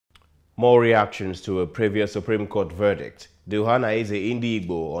More reactions to a previous Supreme Court verdict. The Ohanaeze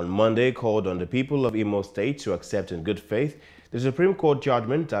Igbo on Monday called on the people of Imo State to accept in good faith the Supreme Court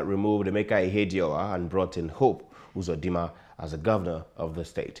judgment that removed Emeka Ihedioha and brought in Hope Uzodimma as the governor of the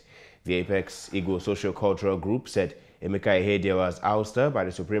state. The Apex Igbo Socio-Cultural Group said Emeka Ihedioha's ouster by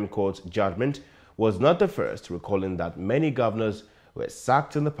the Supreme Court's judgment was not the first, recalling that many governors were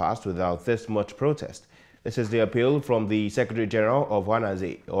sacked in the past without this much protest. This is the appeal from the Secretary General of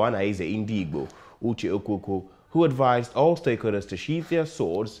Ohanaeze Igbo, Uche Okuku, who advised all stakeholders to sheath their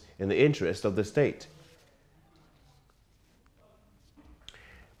swords in the interest of the state.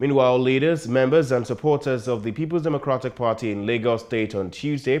 Meanwhile, leaders, members and supporters of the People's Democratic Party in Lagos State on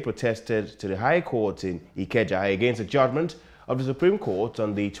Tuesday protested to the High Court in Ikeja against the judgment of the Supreme Court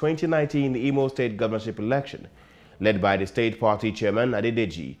on the 2019 Imo State governorship election. Led by the state party chairman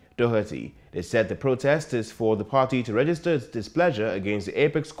Adedeji Doherty, they said the protest is for the party to register its displeasure against the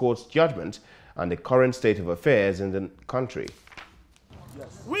Apex Court's judgment and the current state of affairs in the country.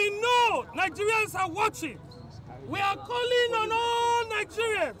 We know Nigerians are watching. We are calling on all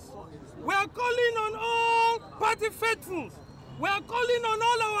Nigerians. We are calling on all party faithfuls. We are calling on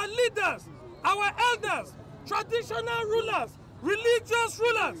all our leaders, our elders, traditional rulers, religious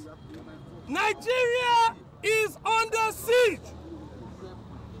rulers. Nigeria is under siege.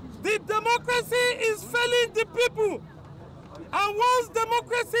 The democracy is failing the people. And once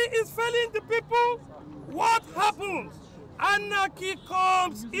democracy is failing the people, what happens? Anarchy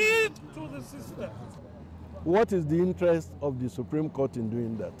comes into the system. What is the interest of the Supreme Court in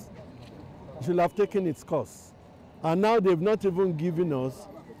doing that? It should have taken its course. And now they've not even given us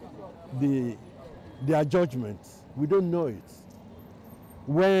their judgment. We don't know it.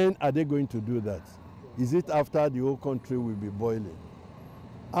 When are they going to do that? Is it after the whole country will be boiling?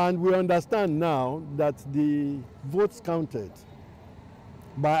 And we understand now that the votes counted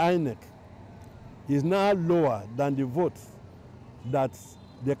by INEC is now lower than the votes that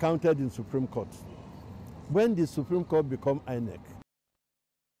they counted in Supreme Court. When the Supreme Court become INEC,